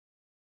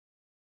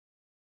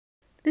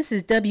This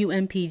is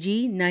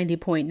WMPG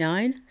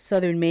 90.9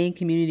 Southern Maine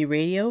Community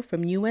Radio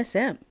from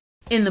USM.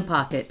 In the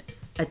Pocket,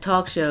 a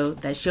talk show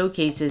that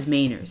showcases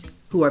Mainers,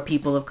 who are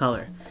people of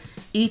color.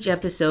 Each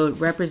episode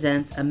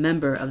represents a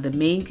member of the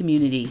Maine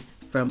community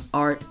from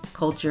art,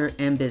 culture,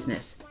 and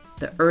business,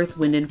 the earth,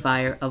 wind, and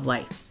fire of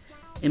life.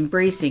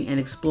 Embracing and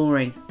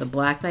exploring the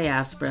Black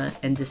diaspora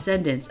and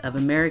descendants of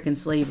American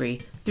slavery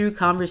through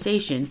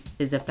conversation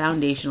is the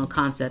foundational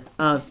concept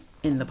of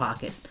In the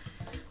Pocket.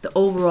 The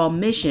overall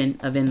mission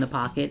of In the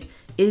Pocket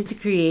is to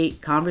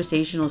create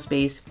conversational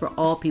space for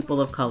all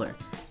people of color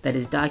that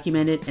is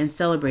documented and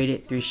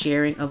celebrated through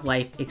sharing of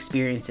life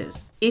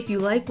experiences. If you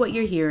like what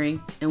you're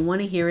hearing and want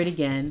to hear it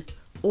again,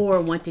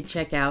 or want to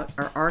check out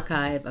our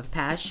archive of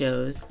past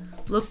shows,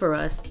 look for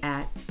us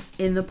at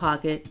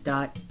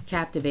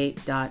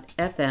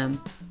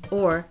inthepocket.captivate.fm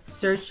or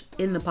search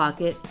In the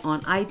Pocket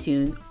on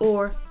iTunes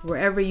or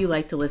wherever you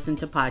like to listen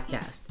to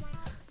podcasts.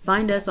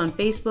 Find us on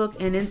Facebook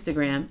and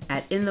Instagram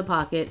at In the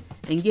Pocket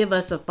and give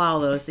us a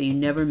follow so you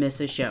never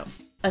miss a show.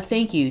 A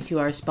thank you to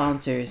our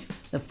sponsors,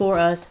 the For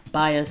Us,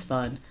 By Us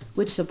Fund,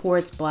 which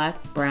supports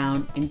Black,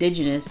 Brown,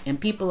 Indigenous, and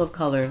people of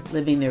color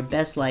living their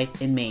best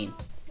life in Maine.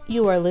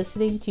 You are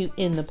listening to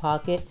In the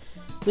Pocket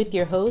with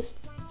your host,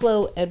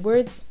 Flo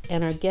Edwards,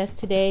 and our guest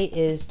today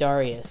is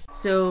Darious.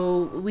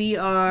 So we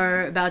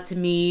are about to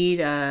meet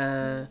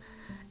a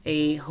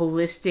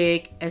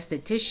holistic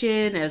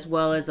aesthetician as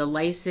well as a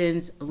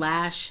licensed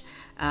lash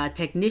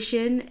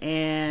technician,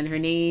 and her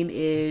name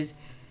is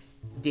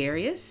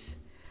Darious.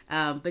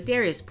 But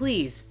Darious,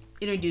 please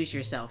introduce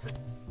yourself.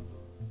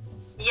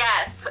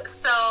 Yes,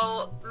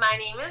 so my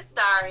name is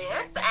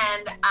Darious,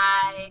 and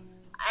I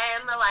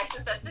am a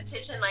licensed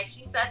esthetician, like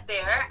she said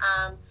there.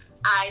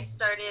 I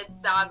started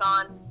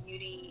ZagOn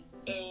Beauty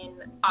in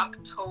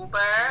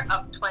October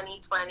of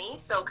 2020,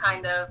 so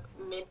kind of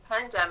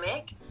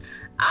mid-pandemic.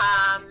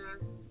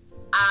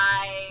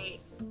 I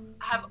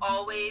have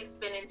always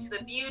been into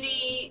the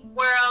beauty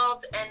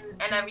world and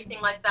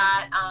everything like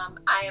that.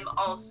 I am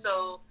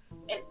also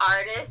an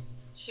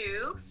artist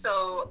too,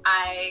 so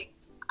I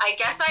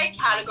guess I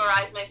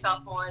categorize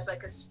myself more as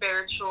like a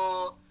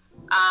spiritual,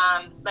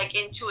 like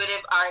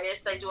intuitive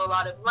artist. I do a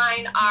lot of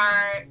line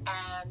art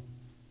and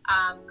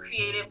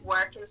creative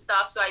work and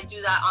stuff, so I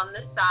do that on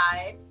the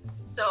side.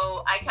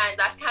 So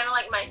that's kind of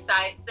like my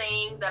side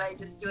thing that I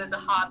just do as a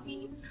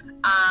hobby.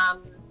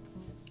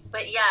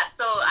 But yeah,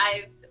 so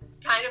I've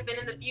kind of been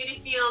in the beauty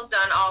field,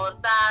 done all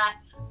of that,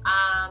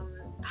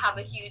 have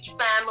a huge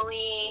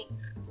family.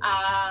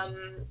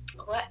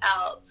 What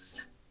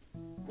else?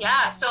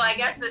 Yeah, so I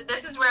guess that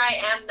this is where I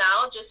am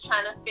now, just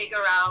trying to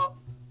figure out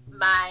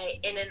my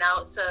in and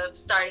outs of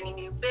starting a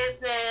new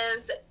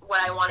business,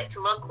 what I want it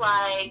to look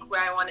like,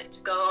 where I want it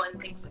to go,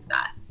 and things like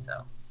that.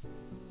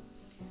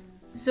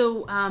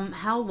 So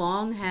how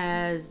long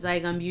has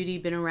ZagOn Beauty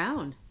been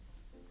around?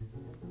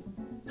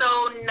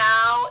 So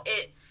now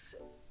it's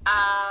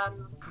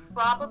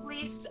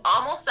probably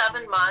almost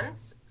 7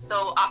 months.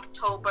 So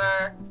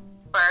October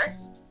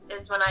 1st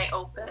is when I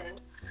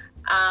opened.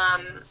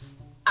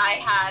 I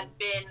had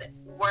been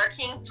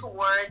working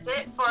towards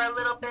it for a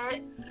little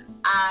bit.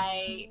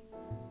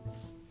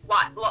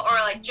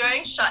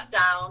 During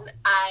shutdown,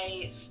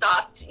 I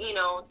stopped,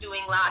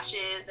 doing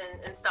lashes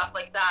and stuff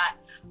like that.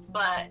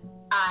 But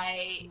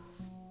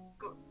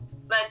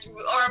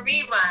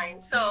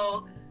rewind.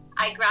 So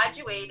I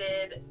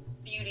graduated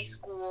beauty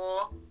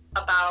school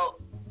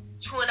about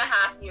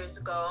 2.5 years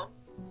ago.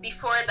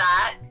 Before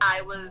that,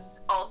 I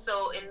was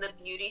also in the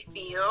beauty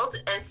field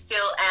and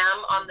still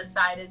am on the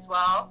side as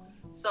well.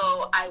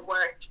 So I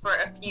worked for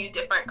a few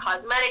different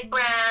cosmetic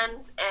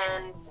brands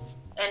and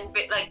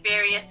like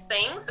various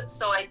things.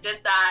 So I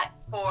did that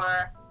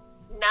for,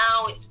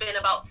 now it's been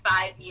about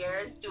 5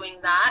 years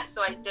doing that.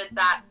 So I did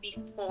that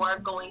before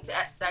going to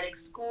aesthetic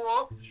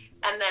school.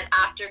 And then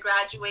after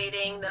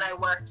graduating, then I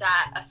worked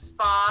at a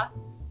spa.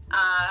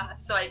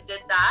 So I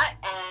did that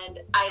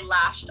and I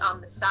lashed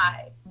on the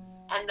side.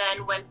 And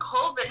then when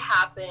COVID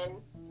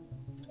happened,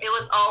 it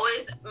was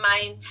always my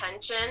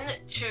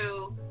intention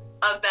to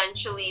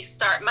eventually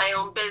start my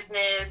own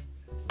business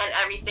and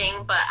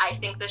everything. But I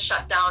think the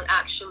shutdown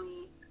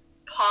actually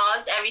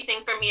paused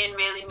everything for me and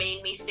really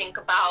made me think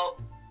about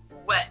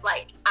what,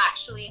 like,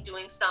 actually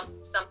doing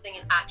something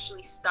and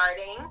actually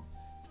starting.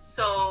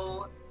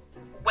 So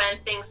when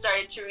things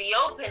started to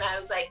reopen, I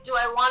was like, do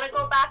I want to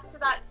go back to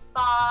that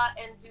spa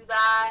and do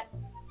that?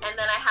 And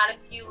then I had a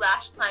few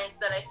lash clients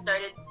that I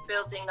started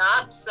building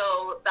up.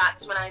 So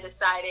that's when I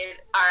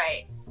decided, all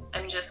right,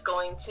 I'm just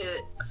going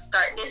to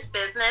start this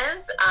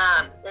business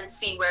and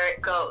see where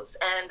it goes.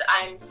 And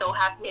I'm so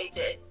happy I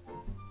did.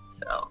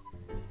 So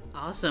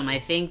awesome. I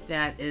think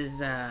that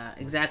is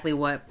exactly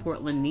what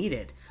Portland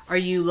needed. Are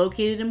you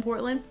located in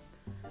Portland?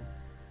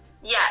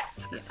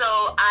 Yes.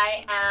 So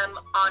I am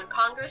on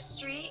Congress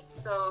Street.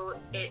 So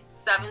it's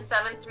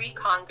 773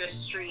 Congress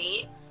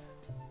Street.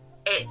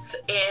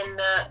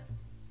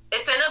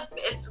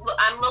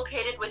 I'm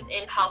located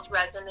within Health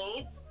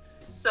Resonates.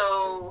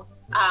 So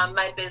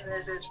My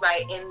business is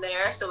right in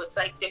there, so it's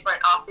like different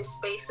office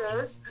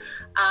spaces,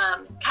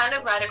 kind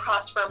of right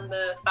across from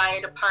the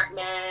fire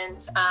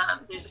department.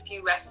 There's a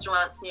few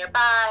restaurants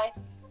nearby,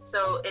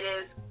 so it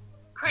is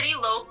pretty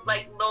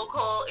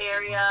local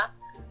area.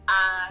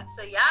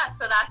 So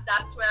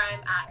that's where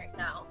I'm at right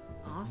now.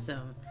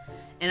 Awesome.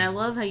 And I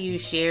love how you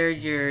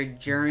shared your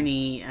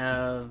journey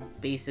of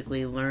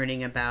basically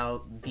learning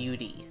about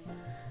beauty.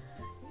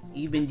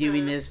 You've been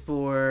doing this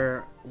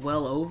for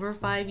well over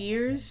 5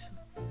 years?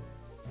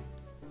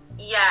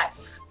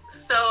 Yes.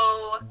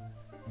 So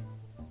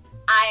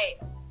I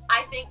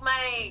think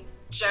my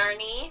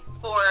journey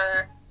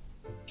for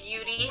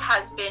beauty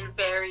has been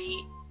very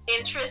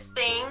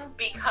interesting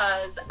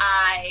because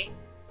I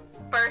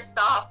first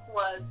off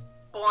was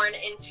born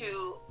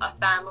into a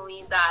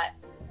family that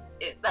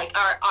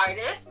are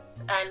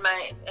artists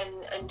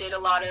and did a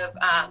lot of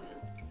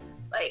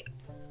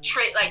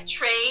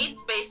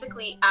trades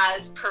basically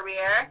as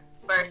career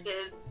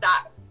versus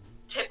that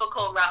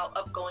typical route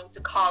of going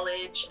to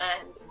college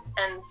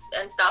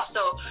and stuff.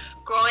 So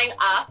growing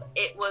up,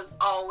 it was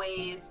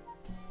always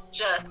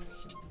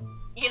just,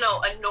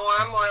 a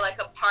norm or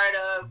like a part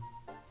of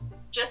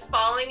just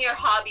following your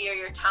hobby or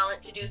your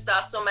talent to do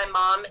stuff. So my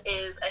mom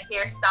is a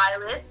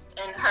hairstylist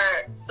and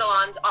her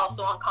salon's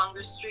also on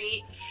Congress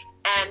Street,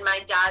 and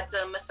my dad's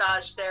a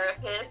massage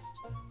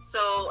therapist.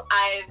 So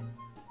I've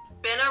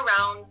been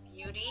around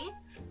beauty,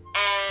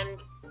 and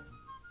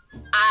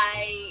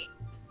I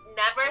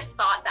never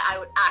thought that I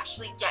would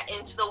actually get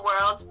into the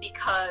world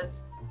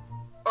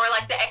or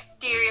like the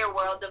exterior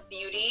world of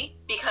beauty,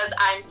 because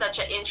I'm such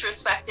an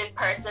introspective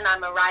person.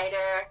 I'm a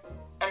writer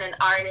and an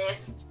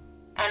artist,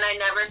 and I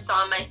never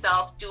saw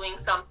myself doing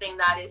something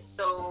that is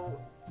so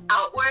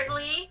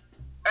outwardly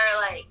or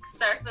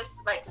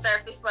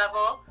surface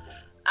level.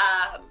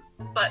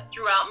 But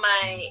throughout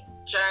my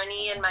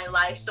journey in my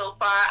life so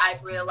far,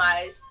 I've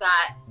realized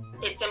that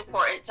it's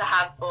important to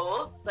have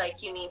both.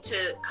 Like, you need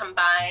to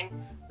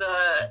combine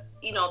the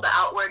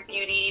outward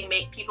beauty,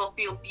 make people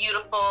feel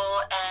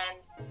beautiful,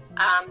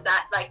 and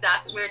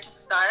that's where to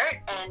start.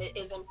 And it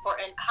is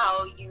important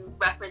how you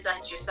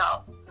represent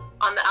yourself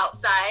on the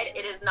outside.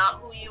 It is not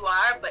who you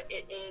are, but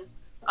it is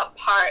a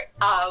part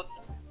of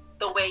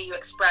the way you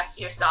express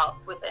yourself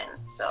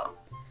within. So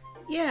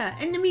yeah,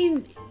 and I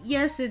mean,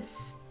 yes,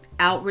 it's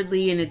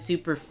outwardly and it's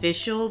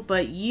superficial,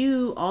 but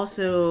you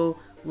also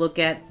look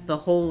at the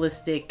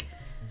holistic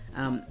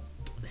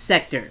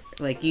sector.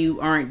 Like, you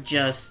aren't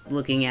just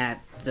looking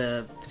at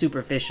the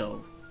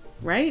superficial,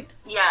 right?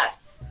 Yes.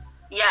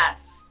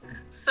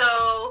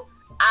 So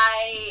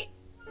I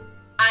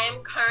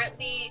am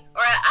currently,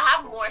 or I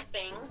have more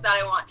things that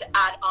I want to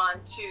add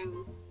on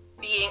to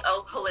being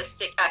a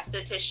holistic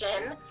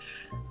esthetician.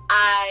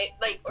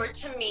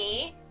 To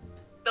me,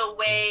 the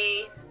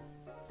way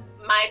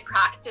my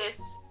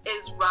practice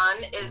is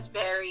run is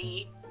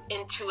very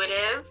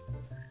intuitive.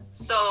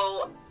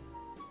 So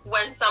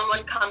when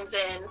someone comes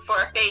in for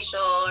a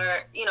facial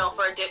or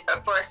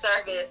for a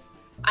service,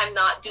 I'm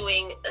not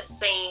doing the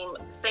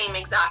same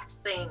exact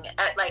thing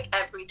at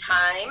every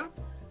time.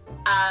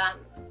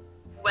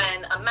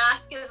 When a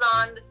mask is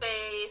on the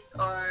face,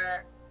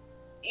 or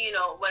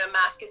when a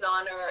mask is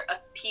on, or a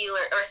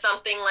peeler or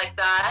something like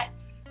that,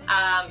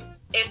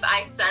 if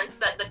I sense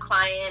that the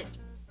client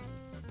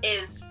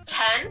is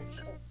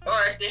tense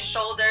or if the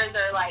shoulders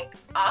are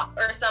up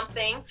or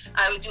something,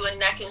 I would do a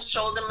neck and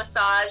shoulder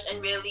massage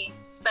and really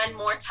spend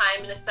more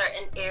time in a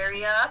certain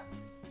area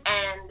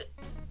and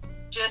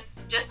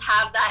just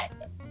have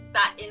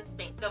that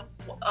instinct of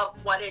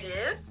what it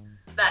is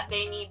that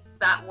they need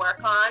that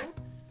work on.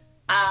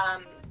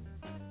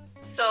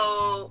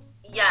 So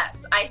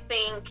yes, I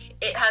think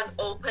it has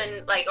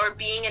opened, or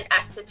being an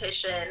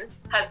esthetician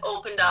has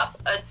opened up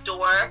a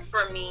door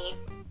for me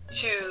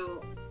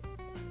to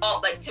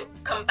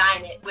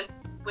combine it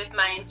with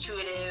my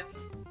intuitive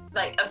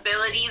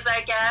abilities,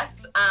 I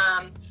guess,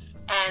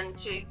 and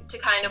to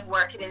kind of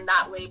work it in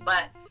that way.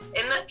 But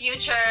in the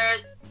future,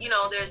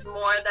 there's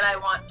more that I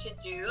want to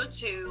do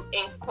to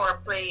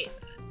incorporate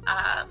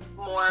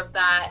more of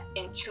that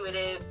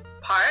intuitive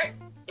part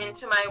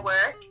into my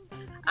work.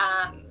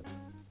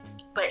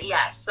 But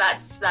yes,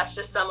 that's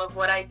just some of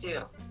what I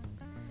do.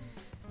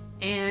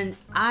 And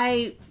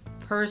I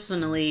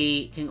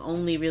personally can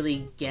only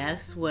really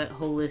guess what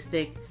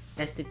holistic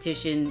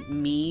esthetician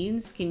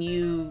means. Can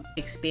you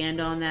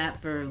expand on that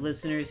for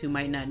listeners who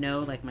might not know,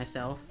 like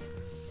myself?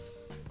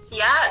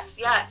 Yes.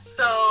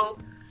 So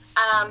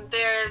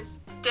there's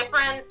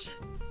different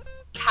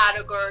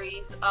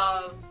categories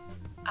of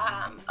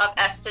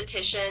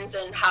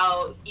estheticians and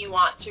how you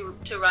want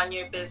to run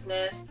your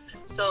business.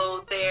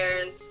 So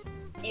there's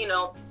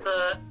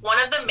one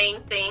of the main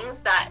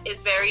things that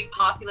is very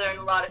popular and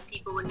a lot of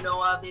people would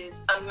know of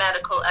is a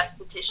medical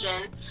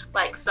esthetician,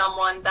 like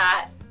someone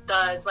that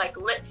does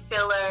lip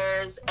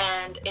fillers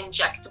and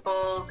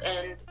injectables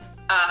and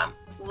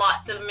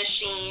lots of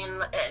machine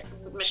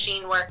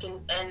work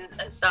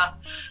and stuff.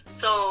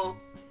 So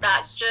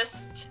that's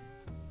just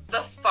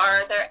the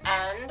farther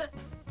end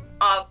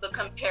of the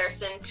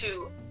comparison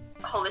to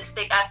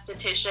holistic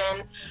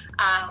esthetician.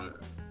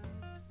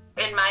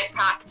 In my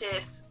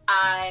practice,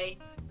 I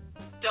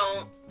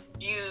don't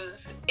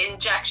use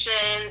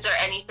injections or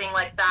anything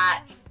like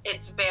that.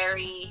 It's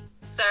very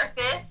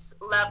surface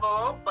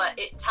level, but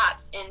it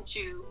taps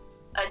into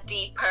a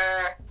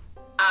deeper,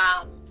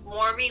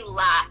 more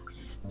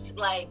relaxed,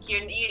 like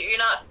you're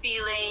not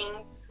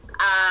feeling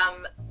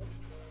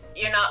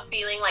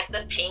like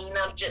the pain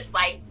of just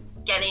like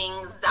getting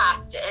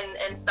zapped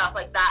and stuff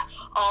like that.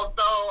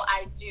 Although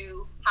I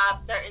do have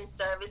certain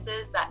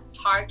services that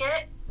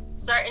target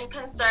certain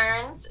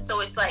concerns, so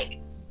it's like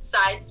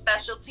side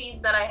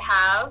specialties that I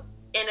have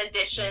in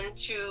addition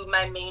to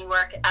my main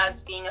work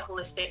as being a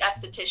holistic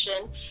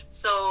esthetician.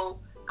 So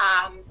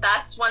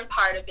that's one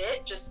part of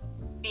it, just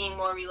being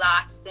more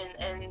relaxed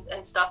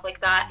and stuff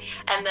like that.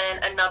 And then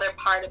another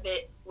part of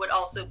it would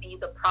also be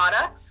the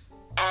products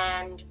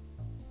and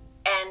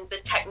the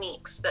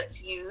techniques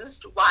that's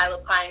used while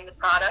applying the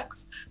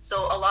products.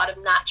 So a lot of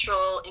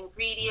natural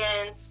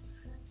ingredients,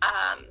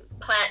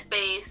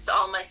 plant-based.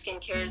 All my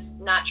skincare is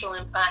natural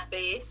and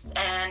plant-based,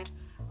 and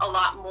a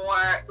lot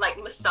more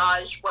like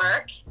massage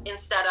work.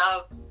 Instead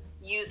of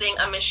using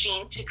a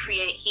machine to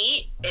create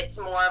heat, it's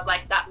more of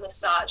like that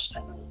massage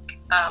technique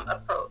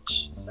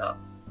approach. So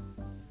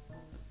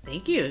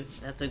thank you.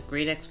 That's a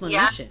great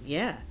explanation.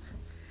 Yeah.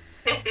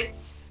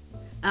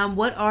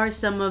 What are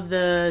some of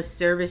the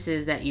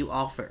services that you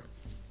offer?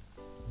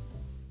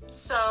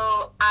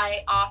 So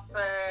I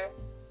offer,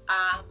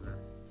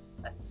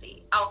 let's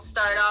see, I'll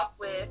start off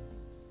with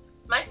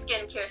my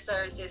skincare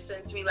services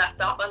since we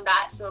left off on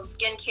that. So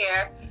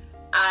skincare,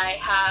 I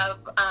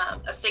have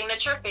a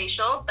signature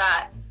facial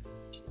that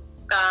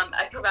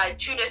I provide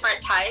two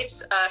different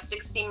types, a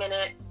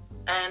 60-minute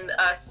and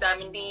a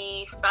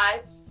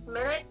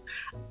 75-minute.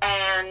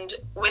 And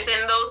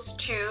within those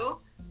two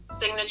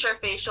signature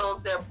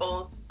facials, they're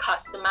both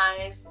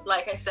customized,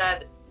 like I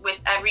said,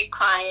 with every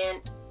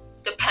client,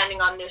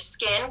 depending on their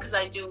skin, because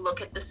I do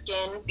look at the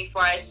skin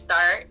before I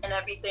start and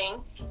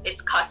everything.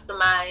 It's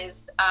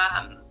customized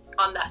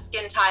on that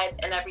skin type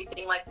and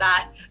everything like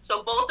that.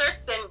 So both are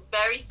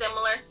very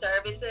similar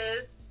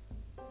services.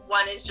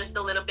 One is just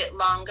a little bit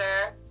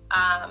longer,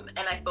 and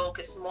I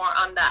focus more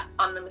on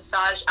the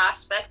massage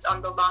aspect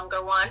on the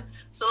longer one.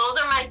 So those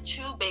are my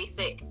two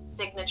basic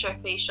signature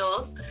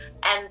facials.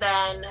 And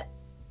then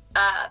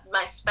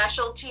my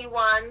specialty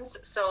ones,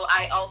 so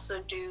I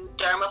also do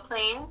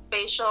dermaplane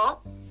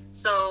facial.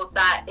 So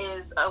that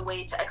is a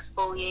way to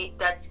exfoliate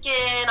dead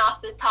skin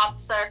off the top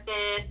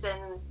surface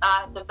and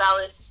the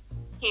vellus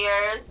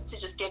hairs to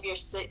just give your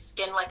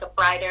skin like a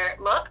brighter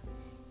look.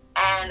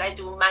 And I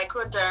do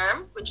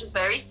microderm, which is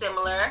very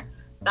similar.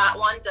 That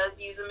one does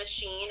use a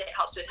machine. It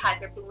helps with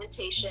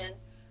hyperpigmentation,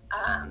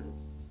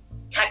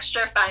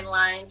 texture, fine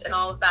lines, and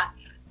all of that.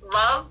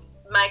 Love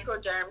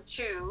microderm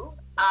too,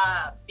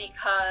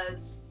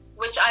 because,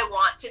 which I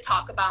want to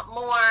talk about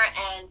more,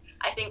 and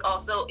I think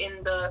also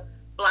in the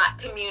Black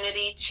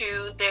community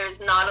too, there's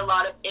not a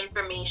lot of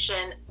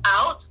information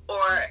out,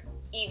 or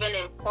even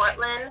in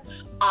Portland,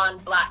 on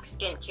Black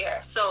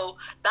skincare. So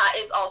that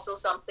is also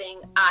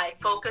something I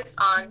focus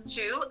on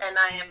too, and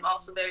I am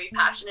also very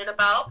passionate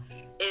about,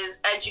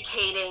 is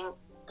educating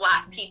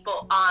Black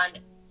people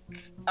on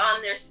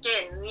their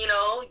skin. You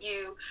know,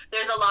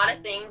 there's a lot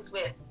of things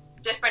with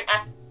different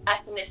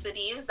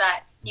ethnicities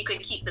that you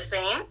could keep the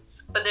same,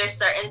 but there's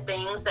certain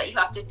things that you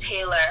have to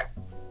tailor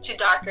to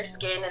darker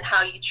skin and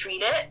how you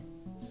treat it.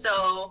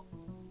 So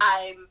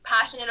I'm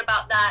passionate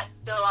about that,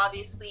 still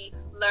obviously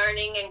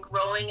learning and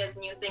growing as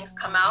new things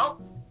come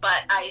out,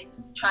 but I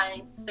try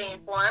and stay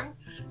informed.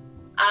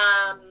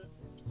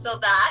 So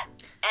that,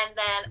 and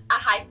then a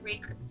high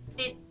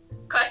frequency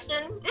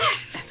question.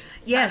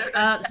 Yes.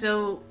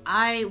 So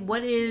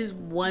what is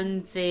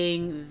one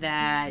thing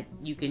that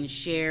you can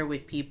share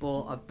with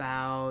people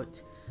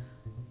about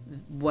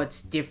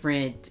what's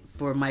different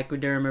for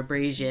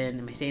microdermabrasion?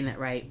 Am I saying that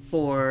right?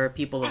 For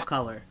people of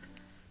color,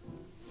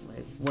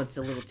 like, what's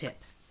a little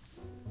tip?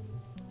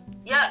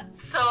 Yeah.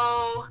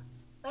 So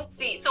let's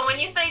see. So when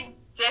you say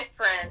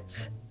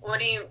different, what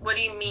do you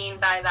mean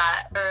by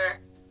that? Or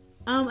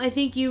I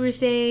think you were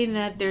saying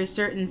that there's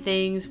certain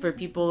things for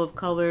people of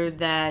color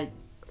that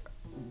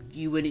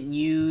you wouldn't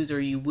use or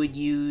you would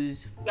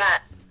use. Yeah.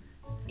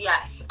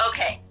 Yes.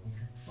 Okay.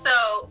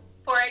 So,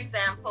 for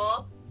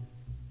example,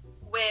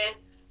 with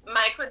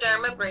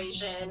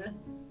microdermabrasion,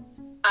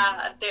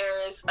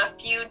 there's a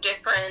few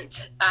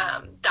different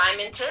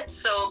diamond tips.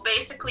 So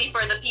basically,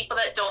 for the people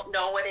that don't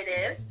know what it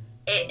is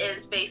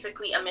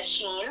basically a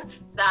machine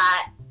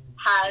that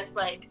has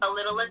like a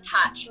little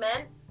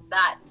attachment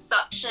that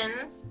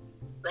suctions,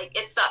 like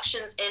it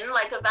suctions in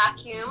like a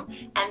vacuum,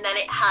 and then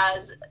it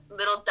has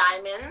little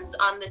diamonds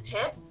on the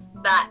tip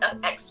that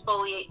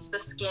exfoliates the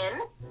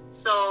skin.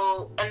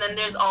 So, and then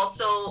there's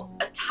also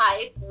a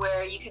type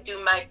where you could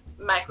do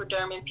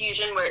microderm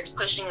infusion, where it's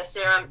pushing a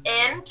serum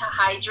in to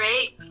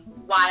hydrate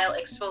while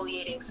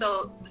exfoliating.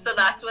 So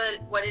that's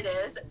what it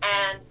is.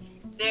 And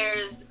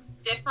there's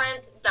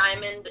different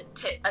diamond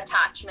tip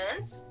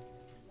attachments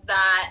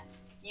that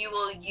you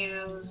will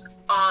use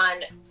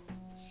on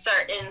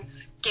certain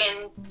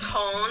skin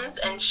tones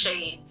and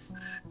shades,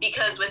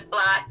 because with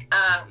black,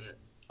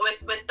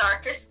 with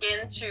darker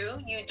skin too,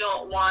 you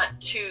don't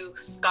want to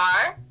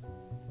scar.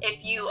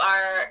 If you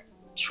are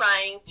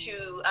trying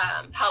to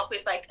help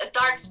with like a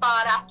dark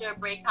spot after a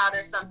breakout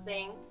or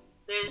something,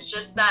 there's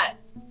just that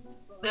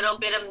little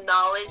bit of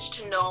knowledge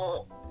to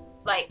know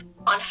like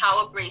on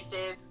how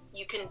abrasive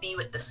you can be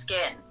with the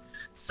skin.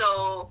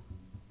 So,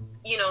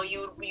 you know,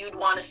 you'd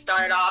want to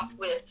start off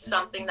with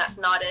something that's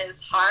not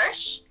as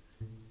harsh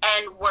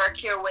and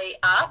work your way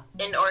up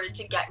in order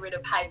to get rid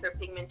of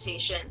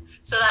hyperpigmentation.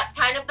 So that's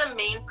kind of the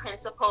main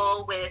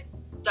principle with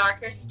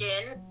darker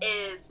skin,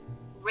 is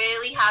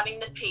really having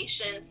the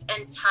patience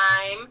and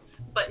time,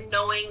 but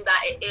knowing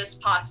that it is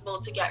possible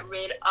to get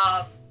rid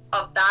of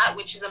that,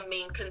 which is a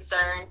main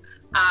concern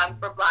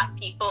for black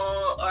people,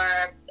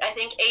 or I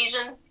think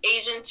Asian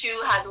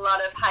too has a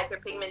lot of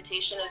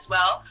hyperpigmentation as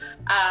well.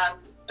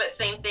 But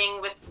same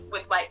thing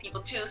with white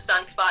people too,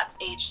 sunspots,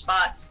 age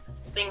spots,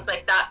 things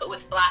like that. But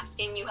with black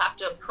skin, you have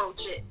to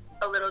approach it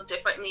a little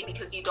differently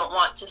because you don't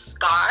want to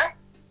scar,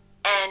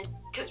 and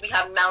because we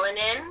have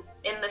melanin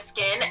in the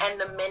skin, and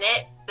the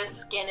minute the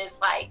skin is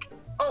like,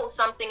 oh,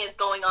 something is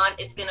going on,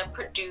 it's gonna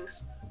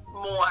produce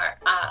more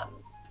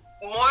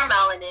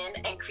melanin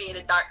and create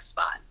a dark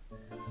spot.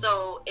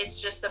 So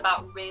it's just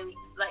about really,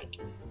 like,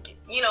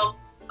 you know,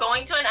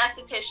 going to an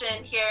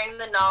esthetician, hearing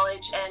the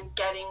knowledge, and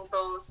getting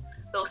those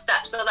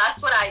steps. So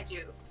that's what I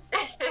do.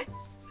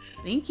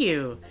 Thank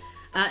you.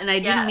 And I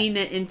didn't mean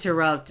to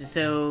interrupt.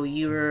 So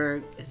you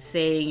were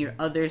saying your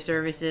other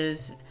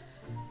services?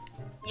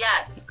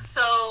 Yes.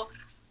 So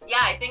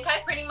yeah, I think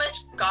I pretty much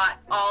got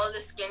all of the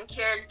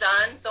skincare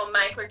done. So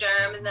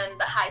microderm, and then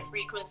the high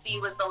frequency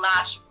was the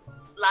last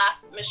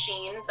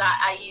machine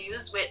that I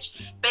use,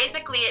 which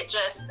basically it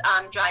just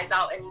dries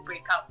out any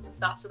breakouts and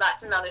stuff. So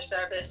that's another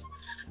service.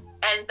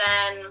 And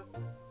then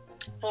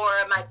for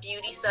my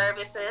beauty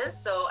services,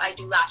 so I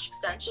do lash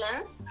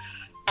extensions,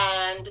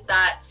 and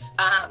that's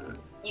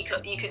you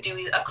could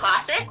do a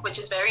classic, which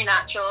is very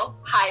natural,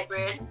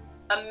 hybrid,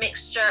 a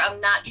mixture of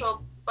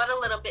natural but a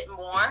little bit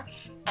more,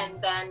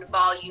 and then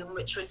volume,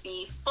 which would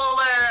be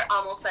fuller,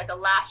 almost like a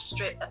lash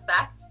strip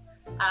effect.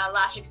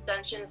 Lash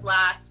extensions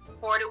last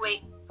 4 to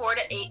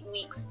 8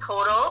 weeks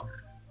total,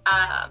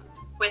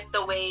 with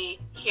the way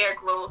hair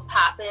growth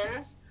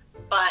happens,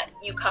 but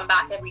you come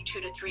back every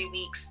 2 to 3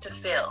 weeks to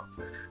fill.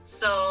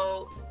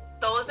 So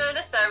those are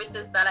the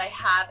services that I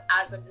have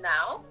as of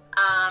now.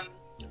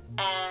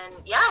 And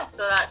yeah,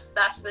 so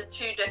that's the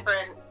two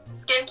different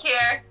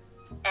skincare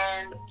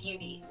and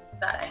beauty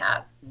that I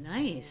have.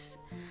 Nice.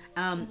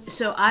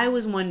 So I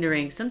was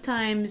wondering,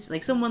 sometimes,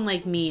 like someone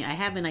like me, I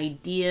have an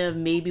idea of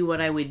maybe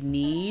what I would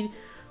need,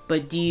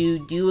 but do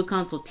you do a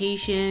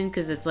consultation?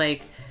 Because it's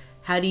like,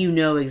 how do you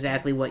know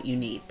exactly what you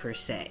need per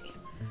se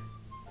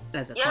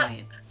as a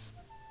client?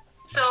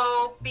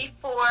 So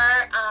before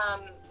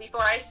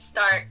I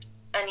start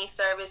any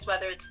service,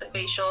 whether it's the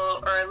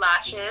facial or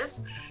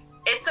lashes,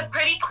 it's a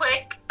pretty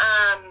quick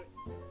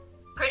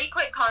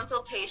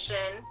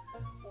consultation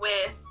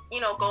with,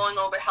 you know, going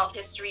over health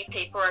history,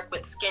 paperwork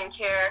with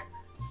skincare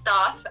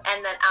stuff,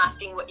 and then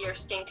asking what your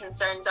skin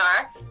concerns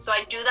are. So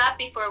I do that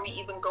before we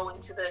even go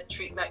into the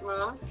treatment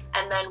room.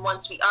 And then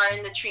once we are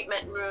in the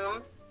treatment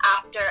room,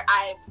 after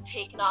I've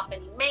taken off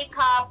any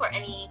makeup or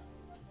anything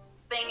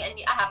and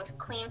I have a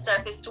clean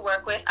surface to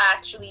work with, I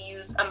actually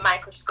use a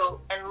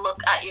microscope and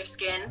look at your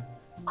skin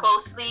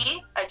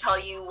closely. I tell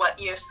you what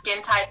your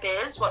skin type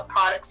is, what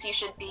products you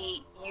should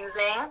be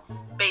using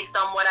based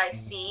on what I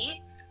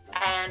see.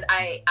 And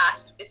I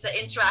ask, it's an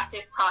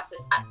interactive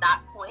process at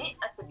that point,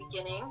 at the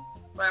beginning,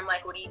 where I'm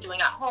like, what are you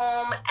doing at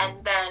home? And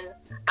then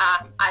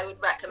I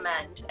would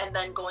recommend, and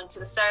then go into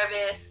the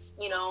service,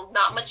 you know,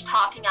 not much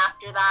talking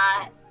after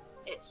that.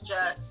 It's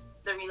just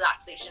the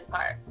relaxation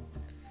part.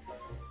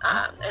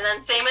 And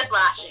then same with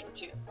lashing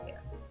too. Yeah.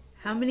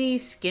 How many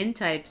skin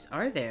types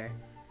are there?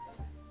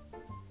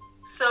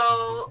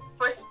 So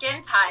for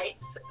skin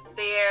types,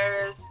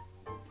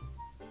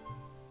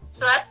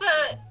 so that's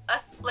a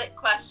split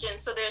question.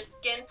 So there's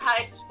skin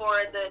types for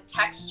the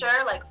texture,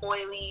 like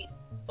oily,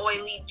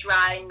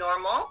 dry,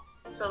 normal.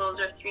 So those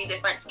are 3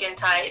 different skin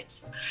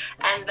types.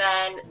 And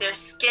then there's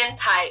skin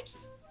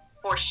types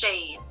for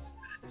shades.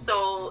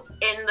 So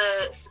in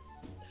the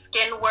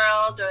skin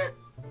world or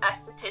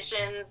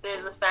esthetician,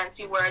 there's a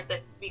fancy word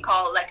that we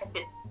call like a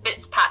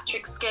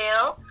Fitzpatrick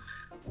scale,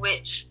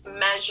 which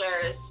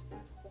measures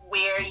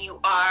where you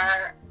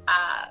are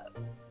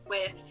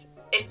with,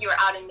 if you're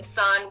out in the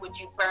sun, would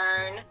you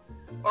burn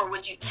or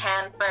would you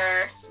tan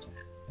first?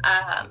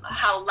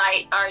 How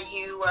light are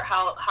you, or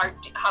how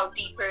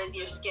deeper is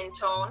your skin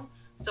tone?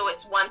 So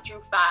it's 1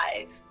 through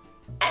 5.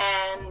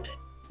 And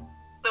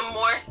the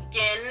more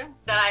skin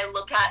that I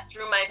look at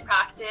through my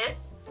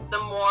practice, the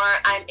more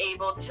I'm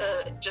able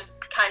to just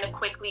kind of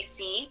quickly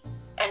see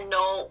and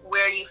know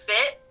where you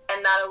fit,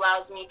 and that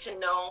allows me to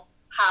know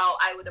how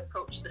I would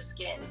approach the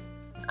skin.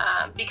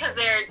 Because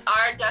there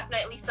are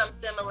definitely some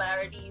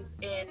similarities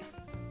in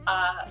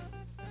a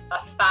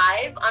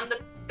 5 on the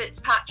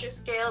Fitzpatrick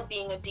scale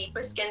being a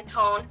deeper skin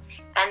tone,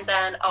 and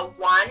then a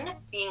 1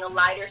 being a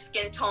lighter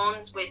skin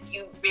tones, with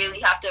you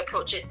really have to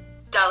approach it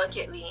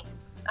delicately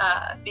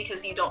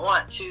because you don't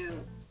want to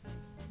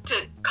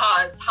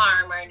cause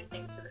harm or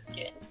anything to the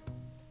skin.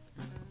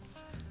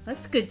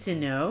 That's good to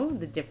know,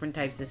 the different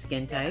types of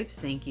skin types.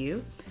 Thank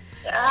you.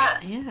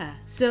 Yeah.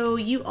 So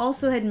you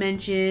also had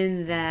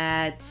mentioned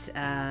that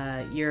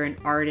you're an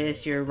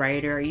artist, you're a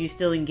writer. Are you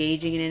still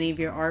engaging in any of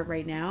your art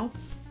right now?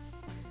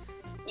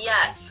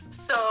 Yes.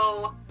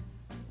 So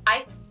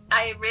I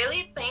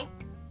really think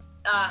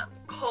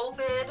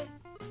COVID,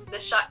 the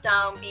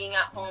shutdown, being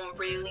at home,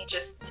 really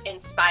just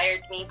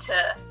inspired me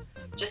to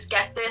just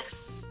get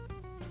this,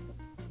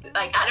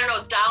 like, I don't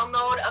know,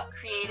 download of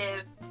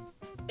creative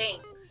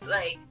things.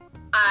 Like,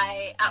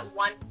 I at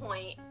one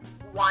point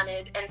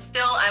wanted, and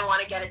still I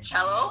want to get a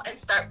cello and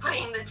start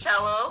playing the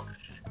cello,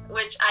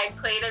 which I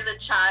played as a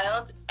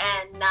child,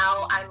 and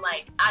now I'm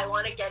like, I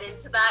want to get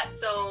into that.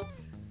 So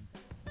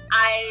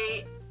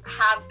I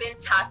have been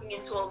tapping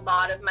into a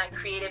lot of my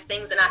creative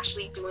things and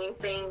actually doing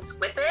things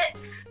with it.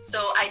 So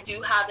I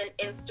do have an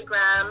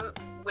Instagram,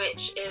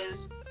 which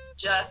is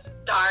just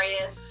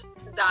Darious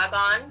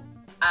ZagOn,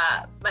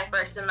 my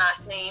first and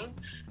last name.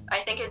 I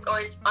think it's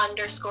 _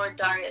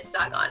 Darious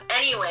ZagOn.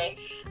 Anyway,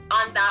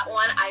 on that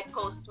one, I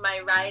post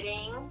my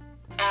writing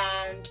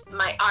and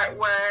my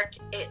artwork.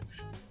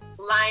 It's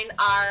line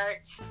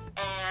art,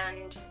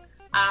 and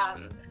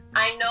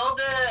I know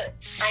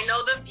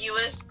the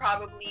viewers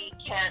probably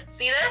can't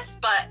see this,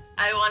 but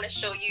I want to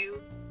show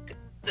you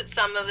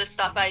some of the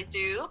stuff I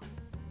do.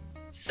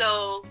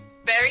 So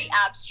very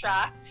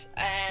abstract,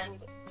 and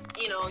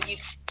you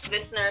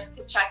listeners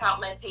can check out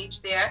my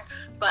page there,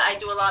 but I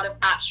do a lot of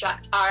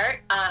abstract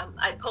art.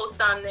 I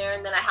post on there,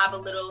 and then I have a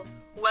little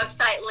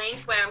website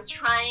link where I'm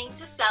trying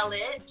to sell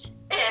it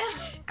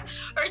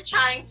or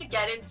trying to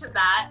get into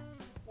that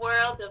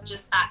world of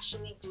just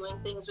actually doing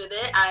things with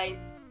it. I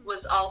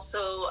was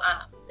also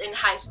in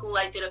high school,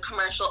 I did a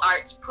commercial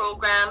arts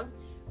program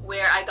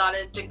where I got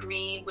a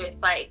degree with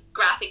like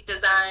graphic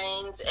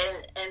designs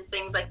and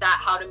things like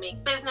that, how to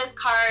make business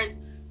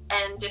cards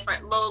and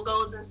different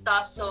logos and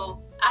stuff.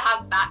 So I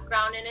have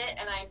background in it,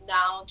 and I'm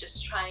now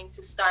just trying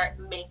to start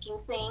making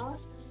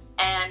things.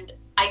 And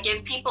I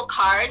give people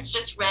cards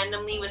just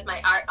randomly with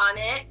my art on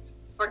it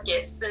for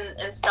gifts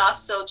and stuff.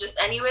 So just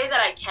any way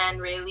that I can,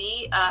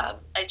 really,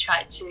 I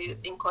try to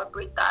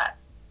incorporate that.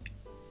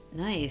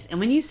 Nice. And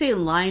when you say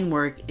line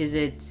work, is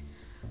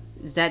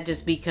that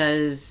just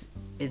because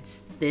it's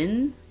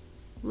thin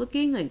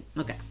looking? Like,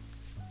 okay.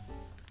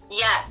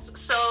 Yes.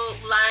 So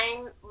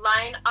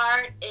line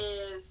art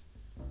is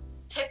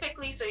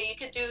typically, so you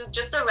could do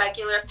just a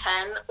regular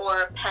pen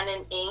or pen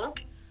and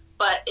ink,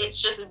 but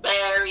it's just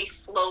very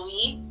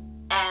flowy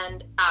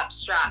and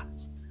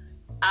abstract.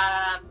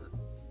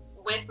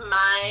 With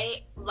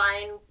my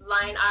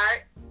line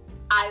art,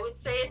 I would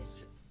say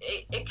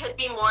it could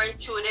be more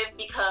intuitive,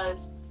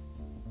 because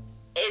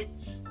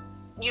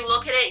you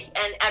look at it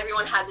and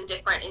everyone has a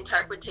different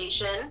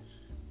interpretation.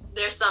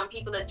 There's some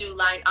people that do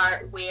line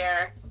art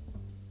where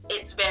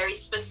it's very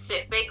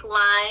specific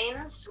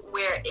lines,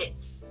 where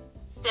it's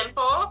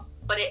simple,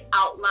 but it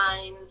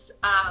outlines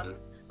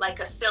like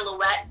a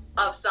silhouette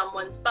of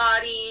someone's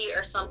body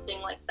or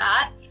something like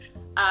that.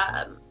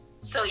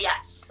 So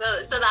yes,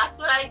 so that's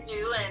what I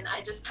do, and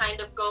I just kind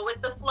of go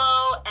with the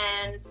flow.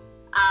 And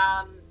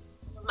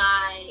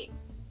my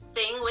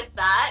thing with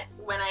that,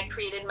 when I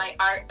created my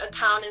art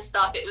account and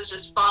stuff, it was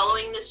just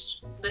following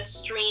the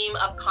stream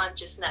of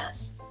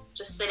consciousness,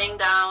 just sitting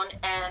down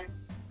and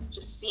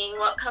just seeing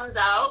what comes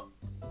out,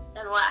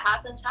 and what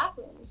happens.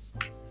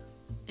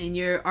 And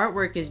your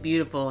artwork is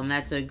beautiful, and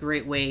that's a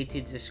great way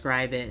to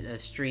describe it, a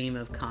stream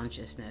of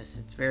consciousness.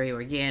 It's very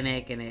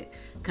organic, and it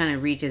kind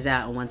of reaches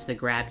out and wants to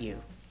grab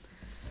you.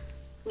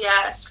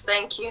 Yes,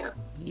 thank you.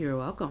 You're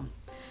welcome.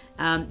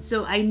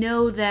 So I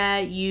know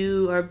that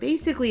you are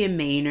basically a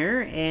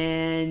Mainer,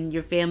 and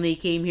your family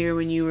came here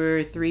when you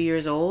were 3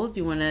 years old.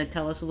 Do you want to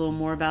tell us a little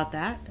more about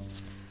that?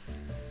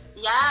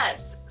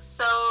 Yes.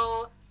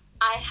 So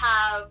I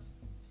have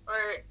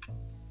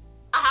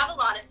a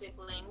lot of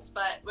siblings,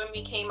 but when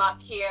we came up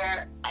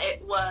here,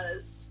 it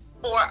was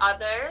 4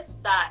 others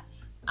that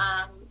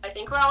I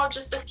think we're all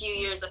just a few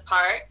years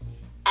apart,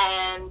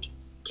 and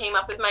came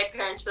up with my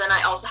parents. But then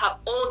I also have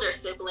older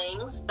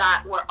siblings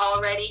that were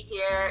already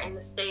here in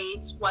the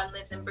States. One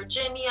lives in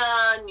Virginia,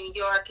 New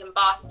York, and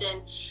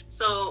Boston.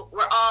 So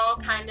we're all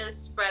kind of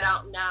spread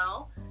out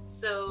now.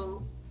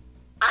 So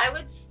I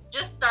would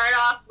just start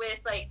off with,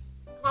 like,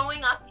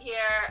 growing up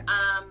here,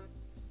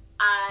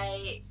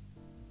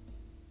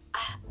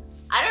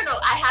 I don't know,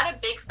 I had a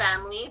big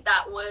family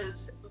that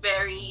was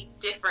very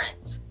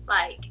different.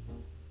 Like,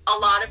 a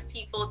lot of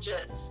people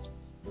just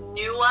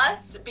knew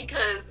us,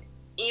 because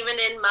even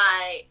in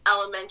my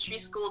elementary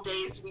school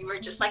days, we were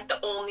just like the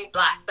only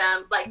black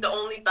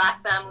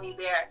family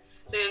there.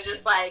 So it was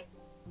just like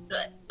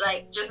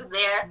just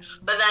there.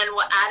 But then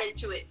what added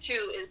to it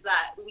too is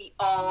that we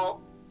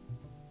all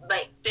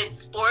like did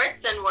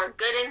sports and were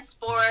good in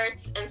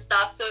sports and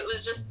stuff. So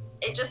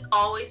it just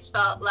always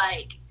felt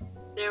like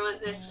there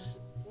was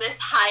this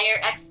higher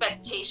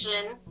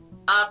expectation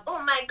of,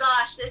 oh my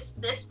gosh,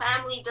 this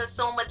family does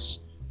so much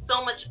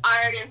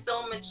art and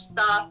so much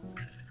stuff.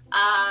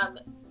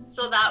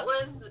 So that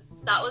was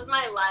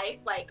my life,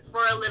 like,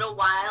 for a little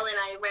while, and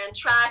I ran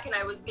track and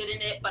I was good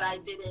in it, but I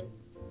didn't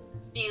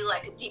feel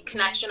like a deep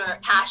connection or a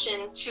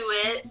passion to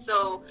it.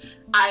 So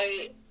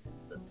I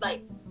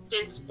like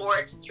did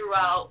sports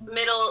throughout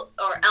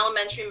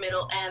elementary,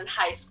 middle, and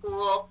high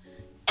school,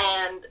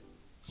 and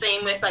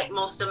same with like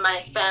most of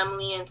my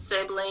family and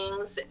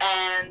siblings.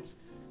 And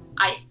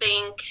I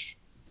think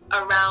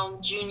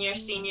around junior,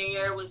 senior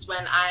year was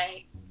when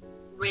I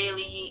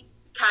really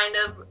kind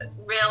of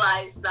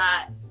realized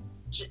that,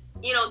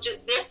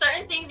 there's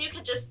certain things you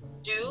could just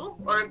do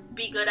or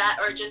be good at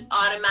or just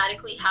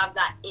automatically have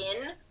that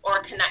or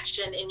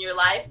connection in your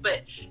life,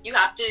 but you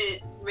have to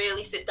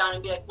really sit down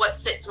and be like, what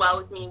sits well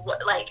with me,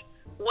 what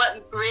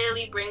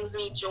really brings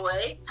me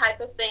joy,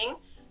 type of thing.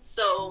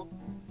 So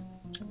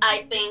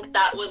I think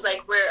that was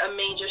like where a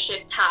major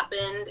shift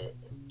happened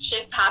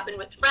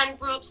with friend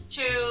groups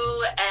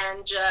too,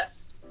 and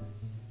just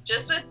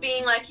with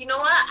being like, you know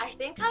what, I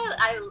think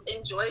I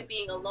enjoy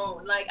being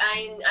alone. Like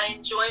I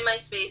enjoy my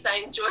space, I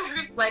enjoy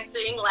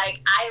reflecting,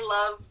 like I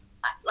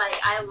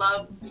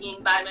love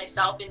being by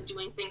myself and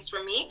doing things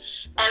for me.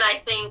 And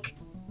I think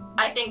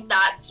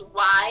that's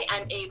why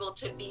I'm able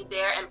to be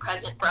there and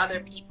present for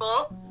other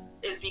people,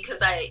 is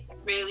because I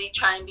really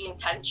try and be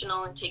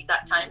intentional and take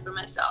that time for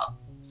myself.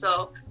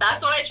 So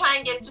that's what I try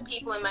and give to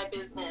people in my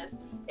business,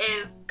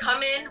 is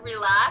come in,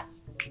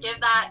 relax,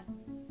 give that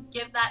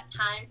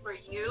time for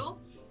you,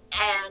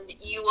 and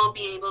you will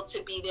be able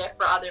to be there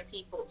for other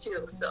people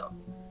too. So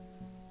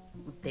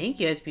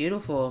thank you. That's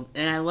beautiful.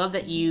 And I love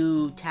that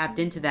you tapped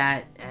into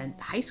that at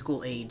high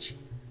school age.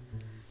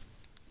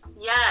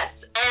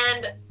 Yes.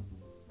 And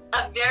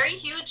a very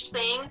huge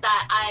thing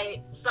that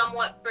I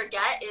somewhat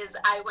forget is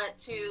I went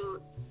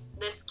to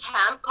this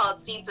camp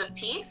called Seeds of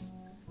Peace.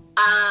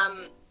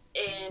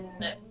 In,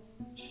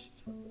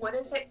 what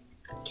is it?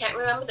 Can't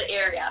remember the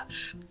area,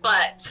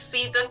 but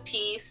Seeds of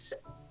Peace,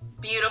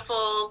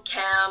 beautiful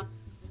camp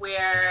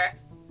where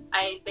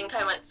I think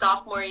I went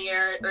sophomore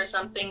year or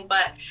something,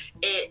 but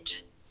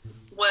it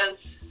was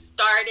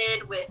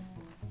started with,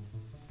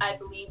 I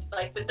believe,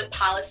 like with the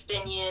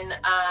Palestinian,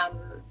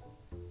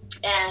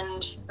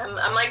 and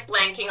I'm like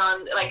blanking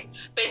on, like,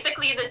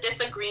 basically the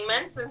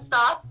disagreements and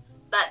stuff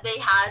that they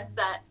had,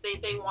 that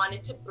they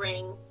wanted to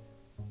bring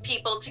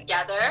people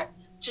together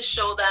to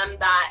show them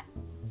that,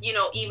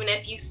 even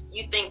if you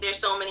think there's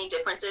so many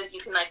differences,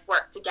 you can like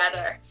work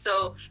together.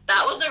 So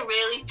that was a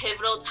really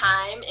pivotal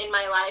time in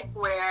my life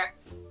where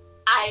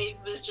I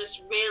was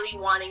just really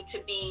wanting to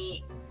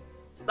be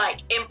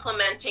like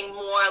implementing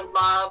more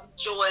love,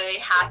 joy,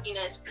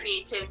 happiness,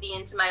 creativity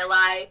into my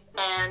life.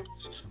 And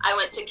I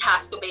went to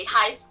Casco Bay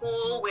High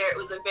School, where it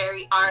was a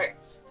very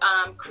arts,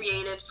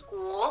 creative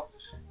school.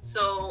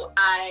 So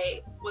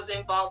I was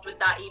involved with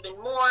that even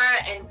more,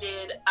 and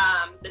did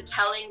the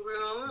telling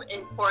room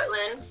in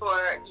Portland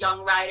for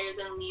young writers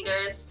and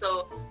leaders.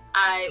 So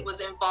I was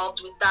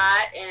involved with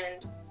that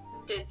and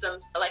did some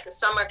like a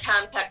summer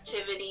camp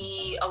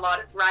activity, a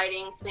lot of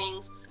writing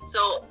things.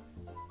 So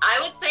I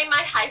would say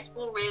my high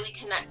school really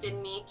connected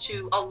me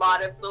to a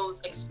lot of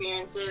those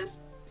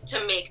experiences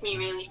to make me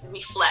really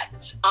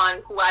reflect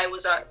on who I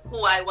was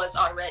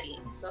already.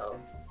 So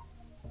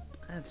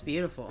that's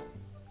beautiful.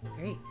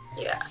 Great.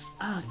 Yeah.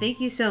 Oh,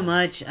 thank you so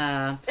much,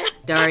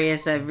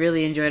 Darious. I've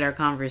really enjoyed our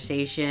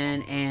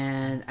conversation,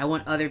 and I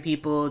want other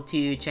people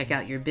to check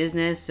out your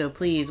business. So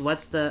please,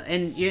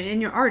 and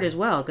your art as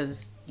well,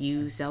 because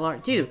you sell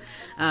art too.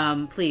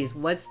 Please,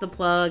 what's the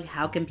plug?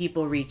 How can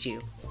people reach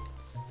you?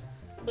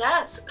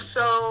 Yes.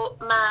 So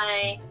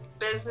my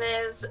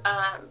business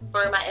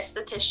for my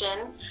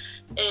esthetician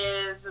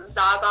is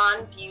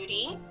ZagOn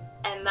Beauty,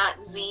 and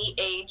that's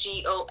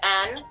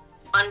ZAGON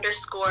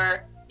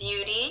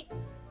 _beauty.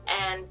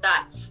 And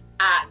that's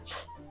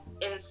that's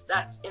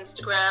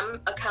Instagram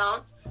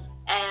account.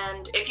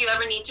 And if you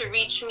ever need to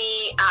reach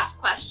me, ask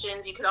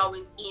questions, you could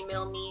always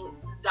email me,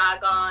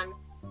 ZagOn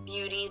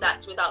Beauty,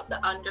 that's without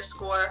the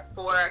underscore,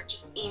 for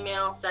just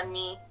email, send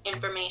me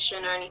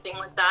information or anything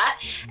like that.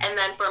 And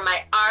then for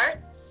my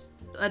arts,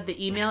 the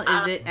email,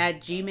 is it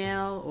at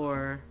Gmail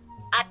or?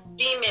 At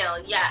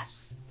Gmail,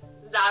 yes.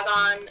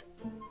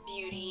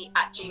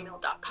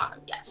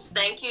 ZagOnBeauty@gmail.com. Yes,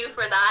 thank you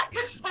for that,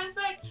 because I was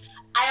like,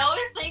 I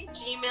always think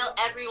Gmail,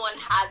 everyone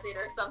has it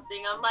or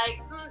something. I'm like,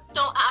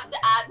 don't have to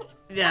add.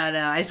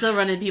 No, I still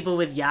run into people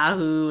with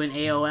Yahoo and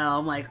AOL.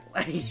 I'm like,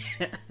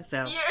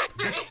 so.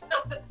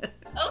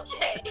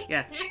 Okay.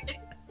 Yeah.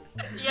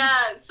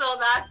 Yeah, so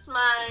that's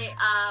my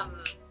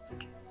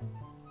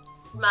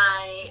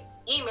my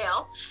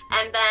email.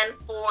 And then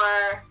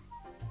for,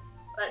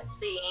 let's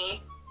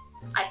see,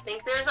 I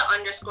think there's an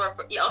underscore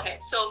for, yeah, okay.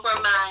 So for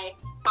my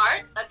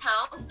art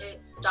account,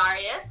 it's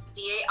Darious,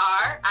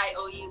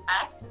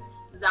 DARIOUS,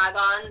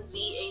 ZagOn,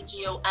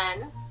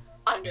 ZAGON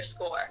 _.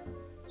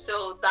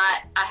 so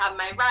that I have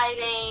my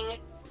writing,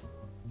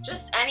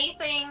 just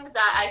anything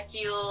that I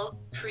feel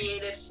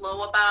creative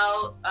flow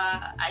about,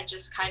 I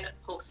just kind of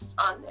post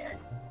on there.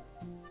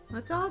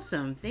 That's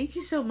awesome. Thank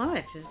you so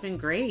much. It's been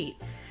great.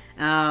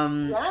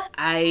 Yeah.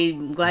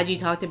 I'm glad you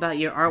talked about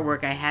your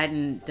artwork. I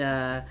hadn't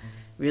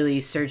really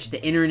searched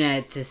the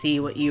internet to see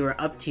what you were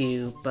up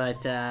to,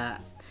 but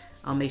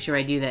I'll make sure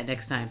I do that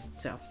next time.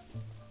 So.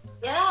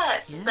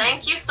 Yes. Yeah.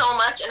 Thank you so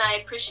much, and I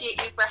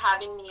appreciate you for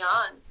having me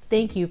on.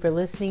 Thank you for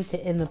listening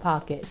to In the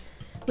Pocket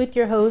with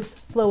your host,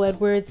 Flo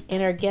Edwards,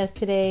 and our guest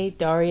today,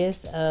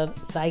 Darious of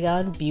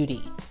ZagOn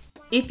Beauty.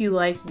 If you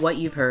like what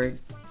you've heard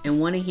and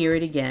want to hear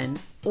it again,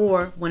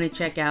 or want to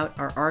check out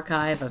our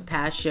archive of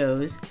past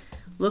shows,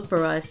 look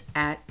for us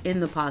at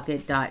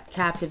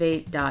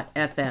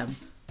inthepocket.captivate.fm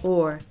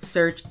or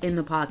search In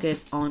the Pocket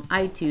on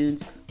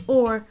iTunes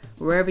or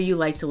wherever you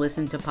like to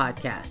listen to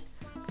podcasts.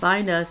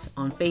 Find us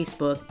on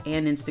Facebook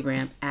and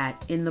Instagram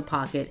at In the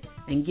Pocket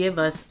and give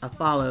us a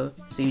follow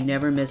so you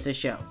never miss a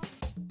show.